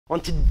On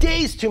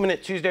today's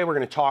 2-Minute Tuesday, we're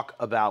going to talk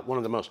about one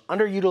of the most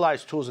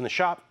underutilized tools in the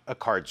shop, a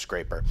card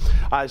scraper.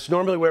 It's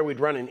normally where we'd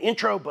run an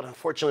intro, but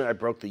unfortunately I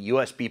broke the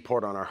USB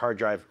port on our hard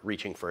drive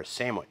reaching for a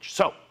sandwich.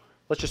 So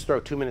let's just throw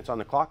 2 minutes on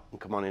the clock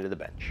and come on into the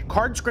bench.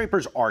 Card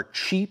scrapers are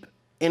cheap,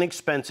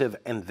 inexpensive,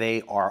 and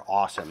they are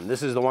awesome.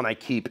 This is the one I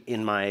keep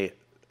in my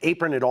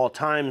apron at all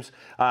times.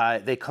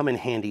 They come in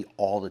handy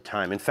all the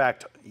time. In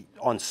fact,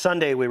 on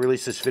Sunday, we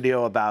released this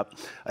video about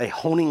a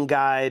honing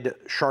guide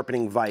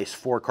sharpening vise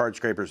for card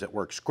scrapers that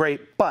works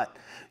great, but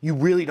you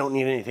really don't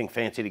need anything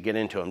fancy to get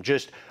into them.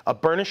 Just a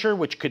burnisher,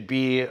 which could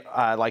be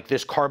like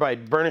this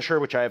carbide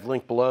burnisher, which I have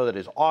linked below, that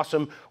is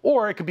awesome,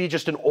 or it could be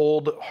just an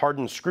old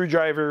hardened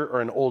screwdriver or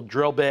an old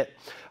drill bit.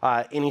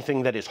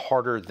 Anything that is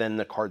harder than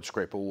the card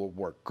scraper will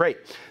work great.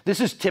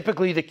 This is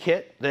typically the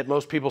kit that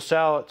most people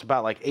sell. It's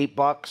about like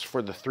 $8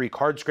 for the 3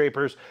 card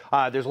scrapers.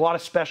 There's a lot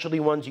of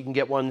specialty ones. You can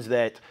get ones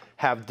that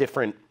have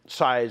different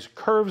size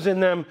curves in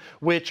them,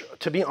 which,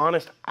 to be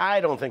honest,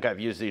 I don't think I've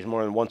used these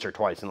more than once or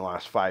twice in the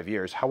last 5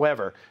 years.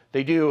 However,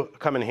 they do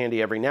come in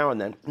handy every now and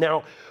then.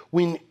 Now,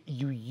 when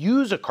you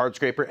use a card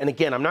scraper, and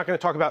again, I'm not going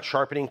to talk about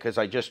sharpening because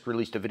I just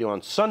released a video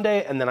on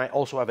Sunday, and then I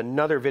also have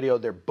another video.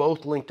 They're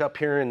both linked up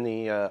here in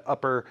the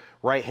upper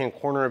right-hand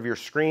corner of your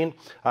screen,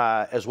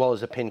 as well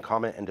as a pinned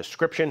comment and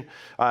description.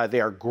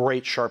 They are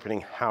great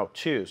sharpening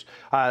how-tos.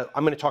 I'm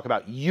going to talk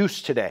about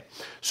use today.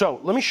 So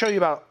let me show you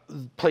about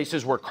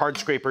places where card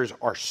scrapers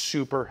are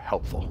super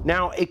helpful.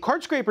 Now, a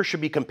card scraper should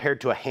be compared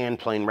to a hand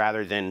plane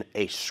rather than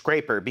a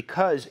scraper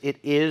because it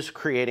is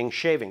creating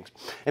shavings.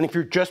 And if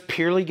you're just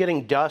purely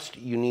getting dust,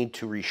 you need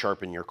to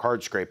resharpen your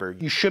card scraper.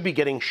 You should be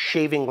getting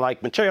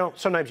shaving-like material.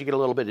 Sometimes you get a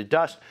little bit of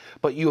dust,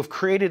 but you have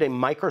created a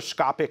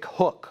microscopic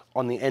hook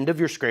on the end of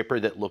your scraper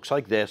that looks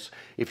like this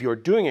if you're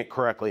doing it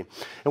correctly.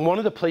 And one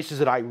of the places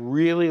that I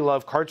really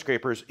love card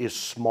scrapers is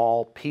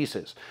small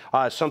pieces.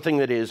 Something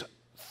that is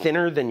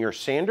thinner than your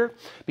sander,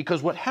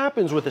 because what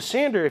happens with a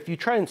sander, if you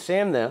try and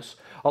sand this,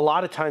 a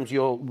lot of times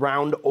you'll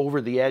round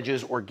over the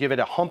edges or give it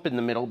a hump in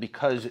the middle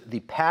because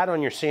the pad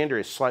on your sander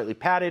is slightly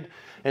padded,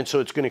 and so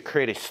it's going to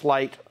create a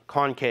slight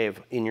concave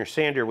in your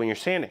sander when you're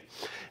sanding.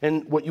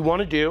 And what you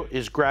want to do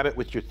is grab it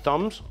with your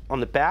thumbs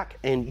on the back,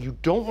 and you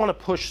don't want to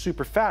push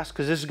super fast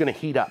because this is going to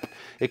heat up.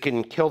 It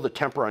can kill the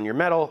temper on your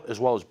metal as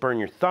well as burn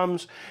your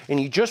thumbs,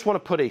 and you just want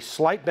to put a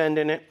slight bend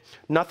in it,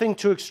 nothing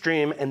too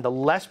extreme, and the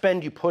less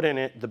bend you put in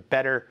it, the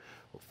better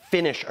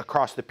finish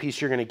across the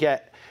piece you're going to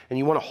get. And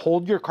you want to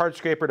hold your card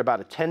scraper at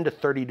about a 10 to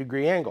 30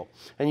 degree angle.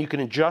 And you can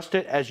adjust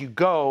it as you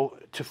go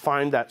to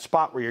find that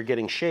spot where you're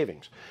getting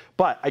shavings.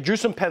 But I drew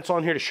some pencil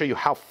on here to show you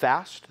how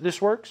fast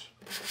this works.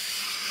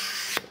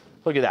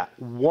 Look at that.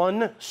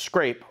 One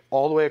scrape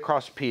all the way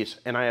across the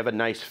piece and I have a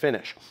nice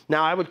finish.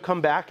 Now I would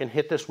come back and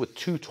hit this with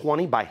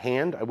 220 by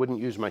hand. I wouldn't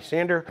use my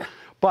sander,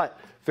 but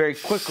very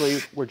quickly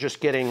we're just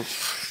getting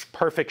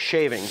perfect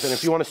shavings. And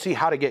if you want to see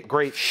how to get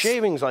great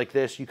shavings like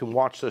this, you can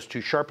watch those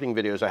 2 sharpening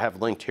videos I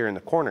have linked here in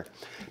the corner.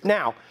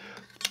 Now,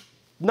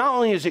 not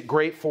only is it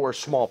great for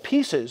small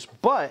pieces,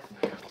 but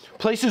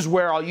places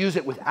where I'll use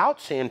it without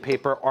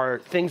sandpaper are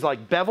things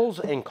like bevels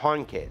and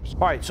concaves.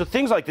 All right, so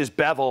things like this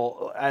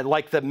bevel,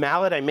 like the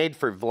mallet I made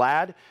for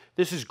Vlad,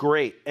 this is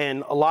great.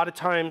 And a lot of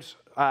times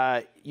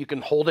you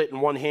can hold it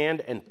in one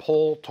hand and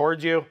pull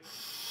towards you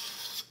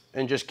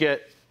and just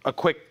get a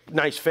quick,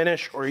 nice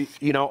finish. Or,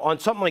 you know, on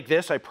something like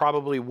this, I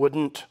probably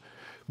wouldn't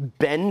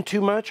bend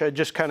too much. I'd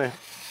just kind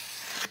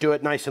of do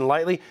it nice and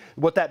lightly.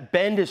 What that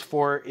bend is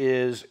for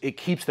is it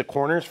keeps the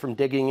corners from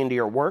digging into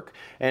your work.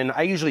 And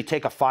I usually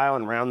take a file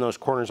and round those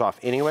corners off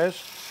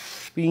anyways.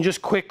 You can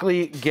just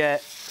quickly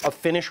get a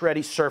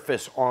finish-ready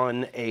surface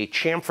on a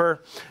chamfer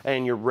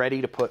and you're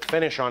ready to put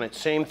finish on it.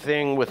 Same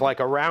thing with like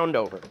a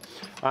roundover.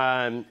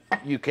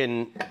 You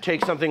can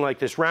take something like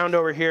this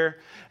roundover here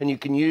and you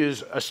can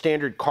use a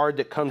standard card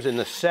that comes in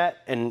the set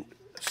and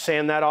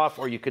sand that off,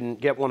 or you can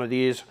get one of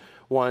these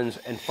ones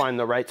and find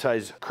the right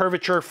size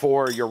curvature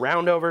for your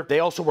roundover. They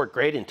also work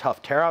great in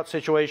tough tear out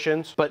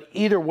situations, but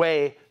either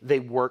way,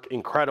 they work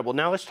incredible.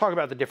 Now let's talk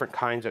about the different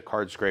kinds of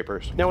card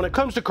scrapers. Now when it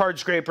comes to card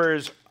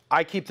scrapers,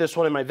 I keep this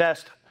one in my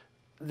vest.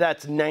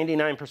 That's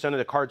 99% of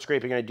the card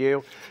scraping I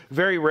do.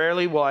 Very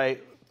rarely will I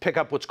pick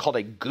up what's called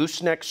a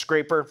gooseneck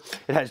scraper.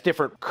 It has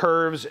different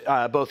curves,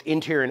 both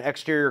interior and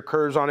exterior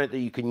curves on it that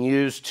you can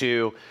use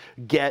to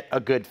get a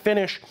good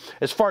finish.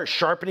 As far as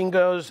sharpening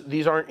goes,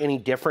 these aren't any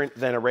different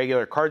than a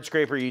regular card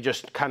scraper. You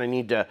just kind of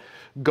need to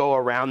go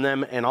around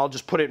them, and I'll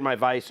just put it in my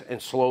vise and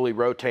slowly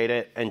rotate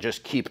it and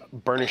just keep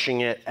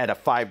burnishing it at a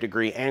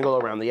 5-degree angle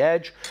around the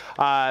edge.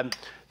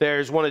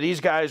 There's one of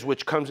these guys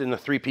which comes in the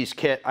 3-piece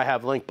kit I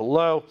have linked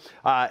below.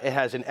 It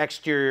has an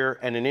exterior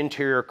and an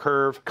interior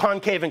curve,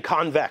 concave and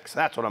convex,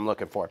 that's what I'm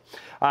looking for.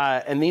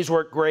 And these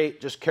work great.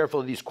 Just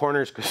careful of these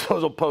corners because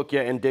those will poke you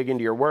and dig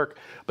into your work.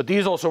 But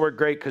these also work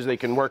great because they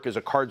can work as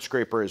a card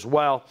scraper as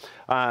well.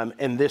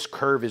 And this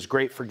curve is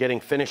great for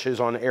getting finishes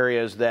on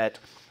areas that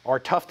are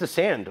tough to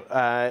sand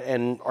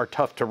and are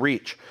tough to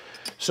reach.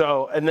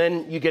 So, and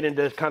then you get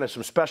into kind of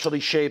some specialty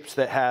shapes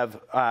that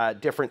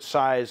have different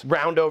size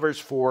roundovers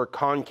for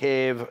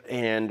concave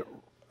and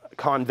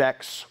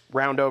convex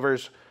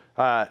roundovers.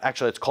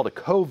 Actually, it's called a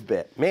cove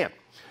bit. Man,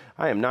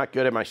 I am not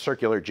good at my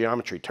circular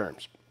geometry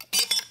terms.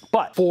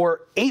 But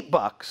for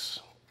 $8,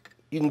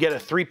 you can get a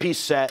 3-piece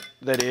set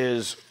that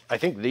is, I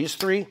think, these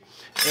 3,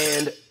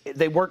 and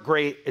they work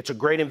great. It's a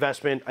great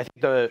investment. I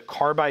think the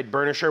carbide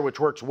burnisher, which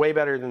works way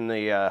better than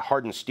the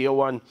hardened steel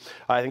one,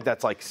 I think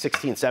that's like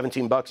 16,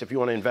 17 bucks if you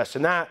want to invest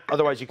in that.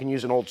 Otherwise, you can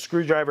use an old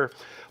screwdriver.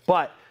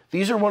 But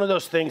these are one of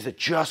those things that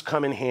just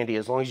come in handy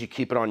as long as you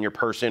keep it on your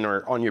person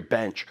or on your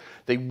bench.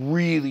 They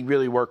really,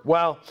 really work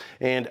well.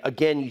 And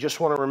again, you just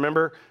want to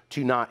remember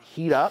to not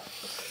heat up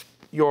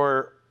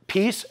your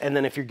piece. And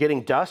then if you're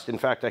getting dust, in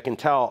fact, I can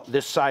tell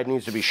this side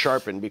needs to be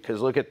sharpened because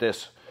look at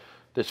this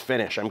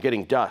finish. I'm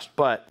getting dust,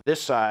 but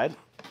this side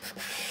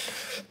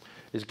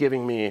is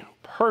giving me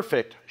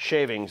perfect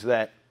shavings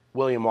that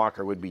William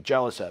Walker would be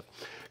jealous of.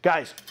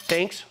 Guys,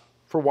 thanks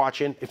for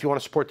watching. If you want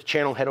to support the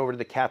channel, head over to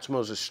the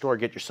Katz-Moses store,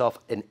 get yourself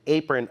an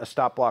apron, a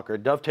stop block, or a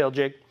dovetail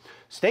jig.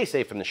 Stay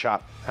safe in the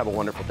shop. Have a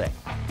wonderful day.